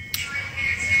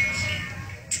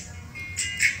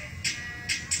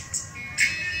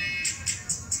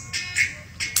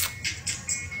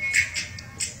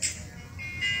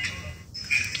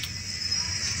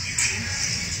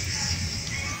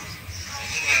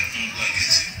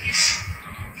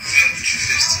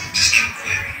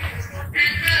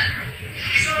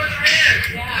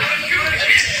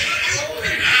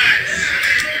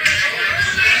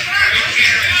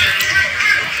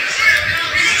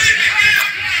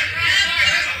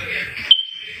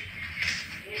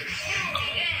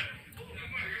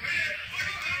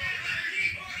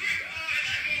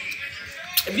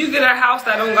 If you get a house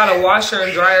that don't got a washer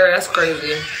and dryer, that's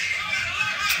crazy.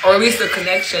 Or at least a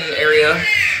connection area.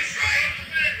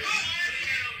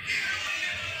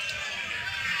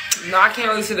 No, I can't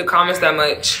really see the comments that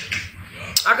much.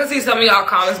 I can see some of y'all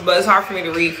comments, but it's hard for me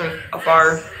to read from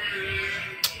afar.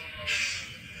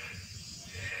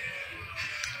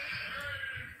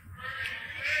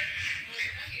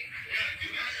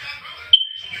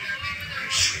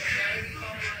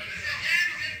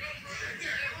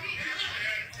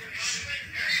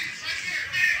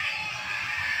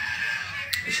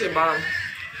 This shit bomb.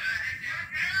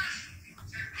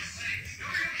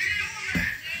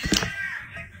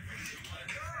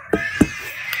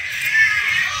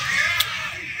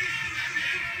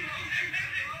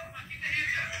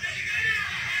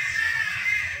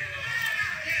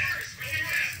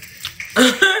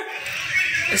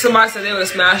 And somebody said they would have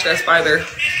smashed that spider.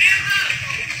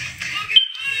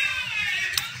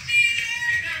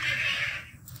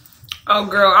 Oh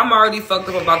girl, I'm already fucked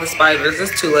up about the spiders.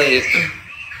 It's too late.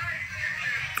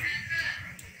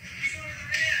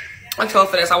 I told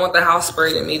Finesse I want the house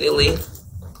sprayed immediately.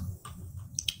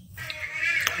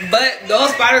 But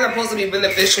those spiders are supposed to be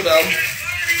beneficial though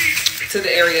to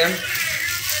the area.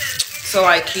 So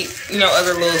I keep, you know,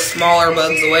 other little smaller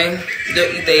bugs away.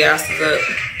 They'll eat their asses up.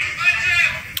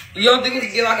 You don't think we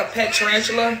could get like a pet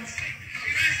tarantula?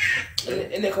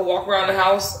 And they could walk around the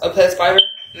house, a pet spider,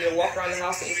 and they'll walk around the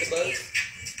house and eat the bugs?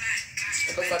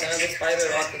 If it's like another spider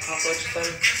or like a cockroach or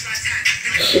something.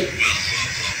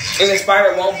 And the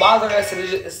spider won't bother us.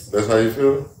 That's how you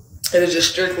feel? It is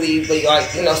just strictly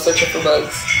like, you know, searching for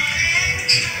bugs.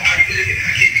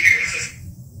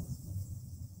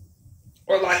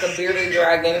 Or like a bearded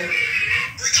dragon.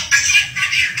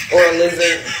 Or a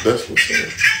lizard. That's what's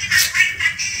up.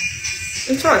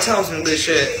 I'm trying to tell them some good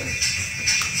shit.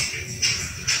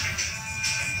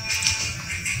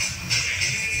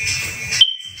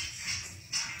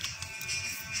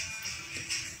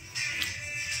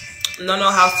 No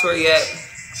house tour yet.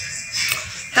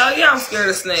 Hell yeah, I'm scared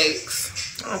of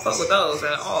snakes. I don't fuck with those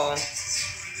at all.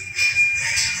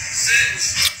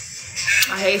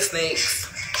 I hate snakes.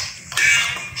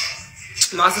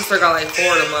 My sister got like 4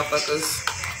 of them motherfuckers.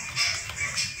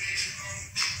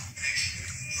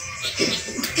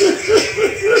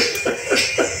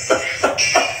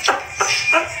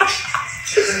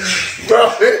 Bro,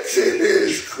 that shit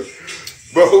is,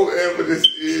 bro, whoever this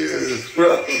is,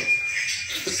 bro.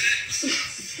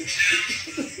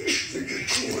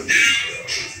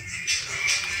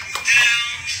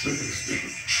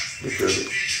 Look at it.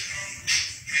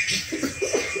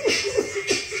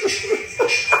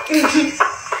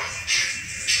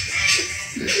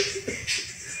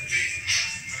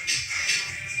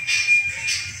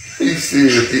 He's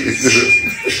serious.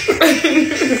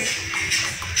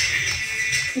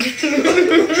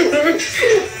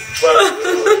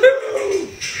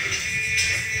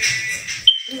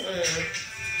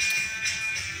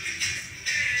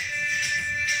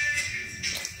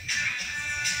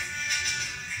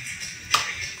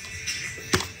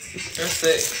 That's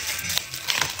it.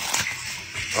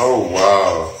 Oh,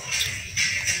 wow.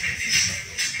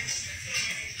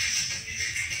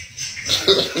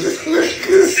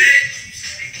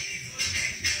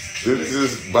 Did he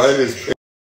just bite his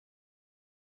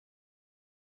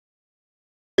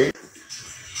pants?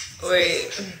 Wait.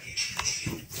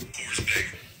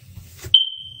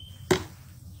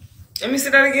 Let me see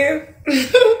that again.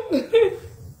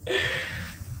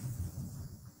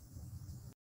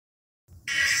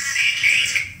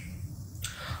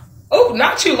 Oh,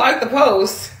 not you like the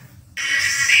post.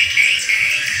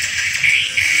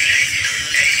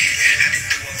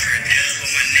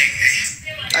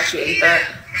 Not you ate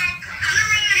that.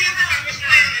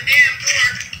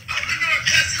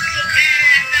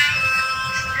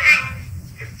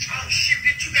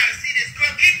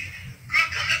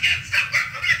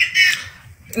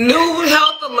 New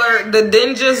health alert. The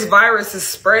dangerous virus is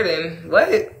spreading.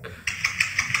 What?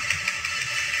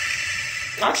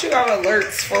 Not you got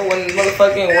alerts for when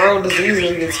motherfucking world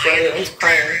diseases get spread. I'm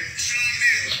crying.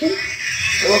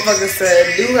 The motherfucker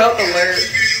said, new health alert.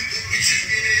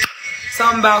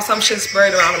 Something about some shit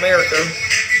spread around America.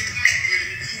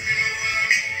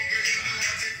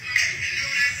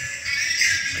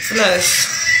 It's a mess.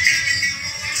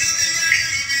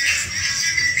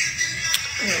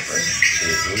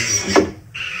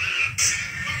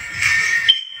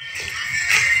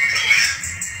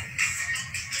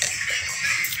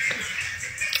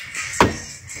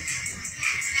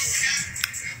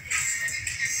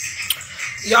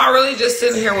 Y'all really just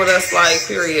sitting here with us, like,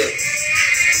 period.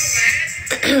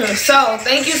 So,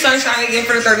 thank you, Sunshine, again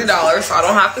for the $30, so I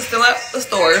don't have to steal at the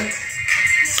store.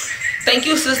 Thank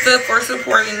you, sister, for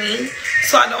supporting me,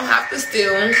 so I don't have to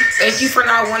steal. Thank you for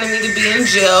not wanting me to be in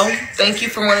jail. Thank you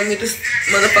for wanting me to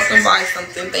motherfucking buy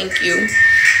something. Thank you.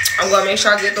 I'm gonna make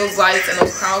sure I get those lights and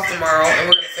those clouds tomorrow, and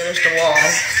we're gonna finish the wall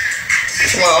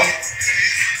tomorrow.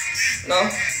 No?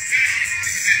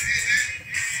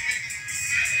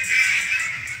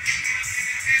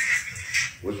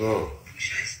 What's wrong?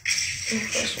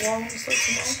 Finish the wall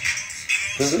tomorrow.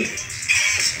 Mm-hmm.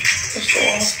 Finish the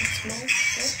wall tomorrow.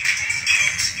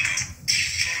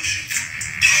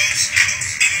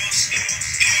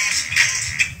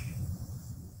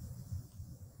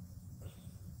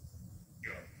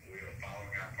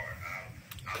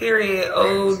 Period.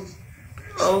 O-G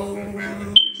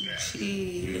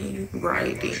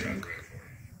writing.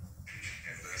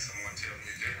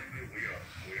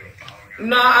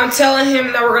 No, I'm telling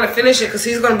him that we're gonna finish it because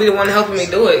he's gonna be the one helping me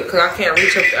do it because I can't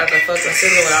reach up at the fucking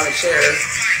ceiling without a chair.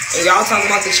 And y'all talking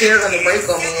about the chair gonna break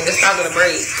on me and it's not gonna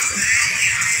break.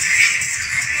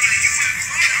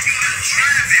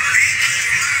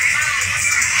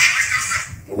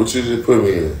 What you just put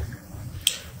me in?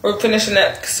 We're finishing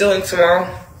that ceiling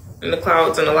tomorrow. And the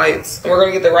clouds and the lights. And we're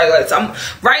gonna get the right lights.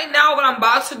 Right now what I'm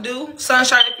about to do,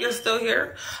 Sunshine, if you're still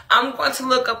here, I'm going to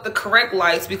look up the correct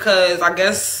lights because I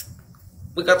guess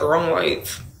we got the wrong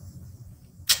lights.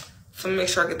 So make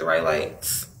sure I get the right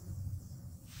lights.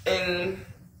 And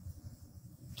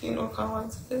do you know what kind of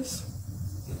lights it is?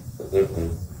 Let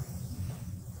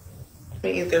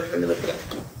me get there for me to look it up.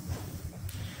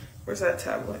 Where's that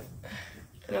tablet?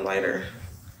 And a lighter.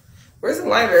 Where's the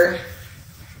lighter?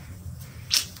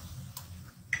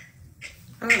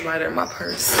 I have a lighter in my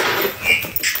purse.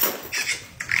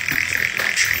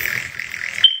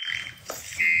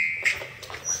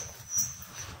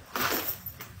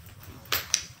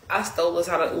 I stole this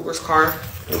out of Uber's car.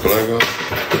 The black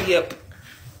one? Yep.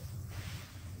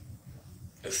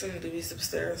 It's in the DV's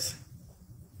upstairs.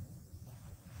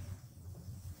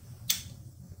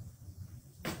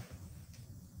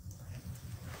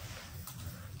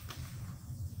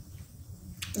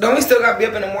 Don't we still got to be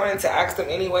up in the morning to ask them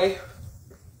anyway?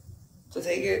 To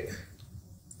take it?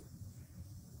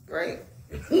 Right?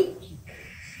 Hold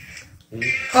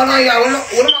on, y'all.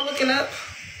 What am I looking up?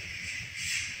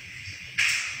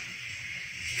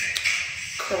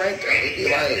 Correct LED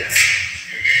lights.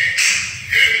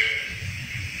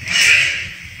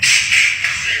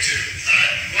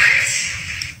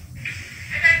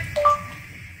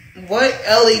 What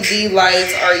LED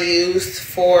lights are used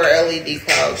for LED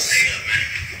clouds?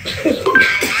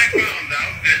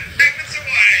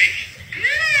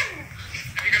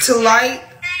 To light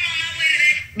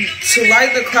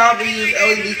the cloud, we use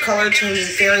LED color changing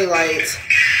fairy lights.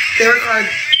 They require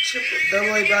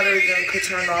AA batteries and could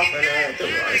turn off and on with the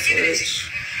light switch.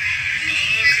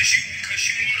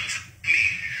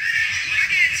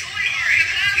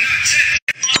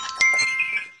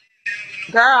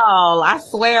 Girl, I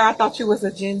swear I thought you was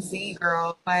a Gen Z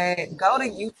girl, but go to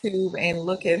YouTube and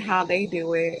look at how they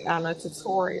do it on a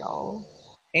tutorial,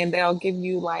 and they'll give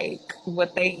you like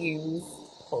what they use.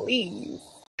 Please.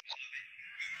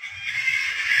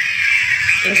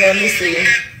 Okay, let me see.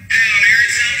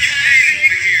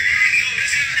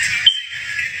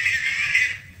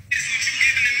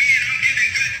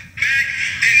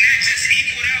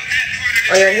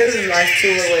 Oh yeah, his is nice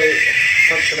too. Wait,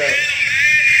 fuck to that.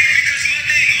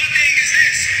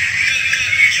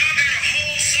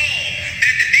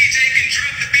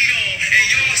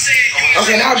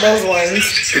 Okay, not those ones.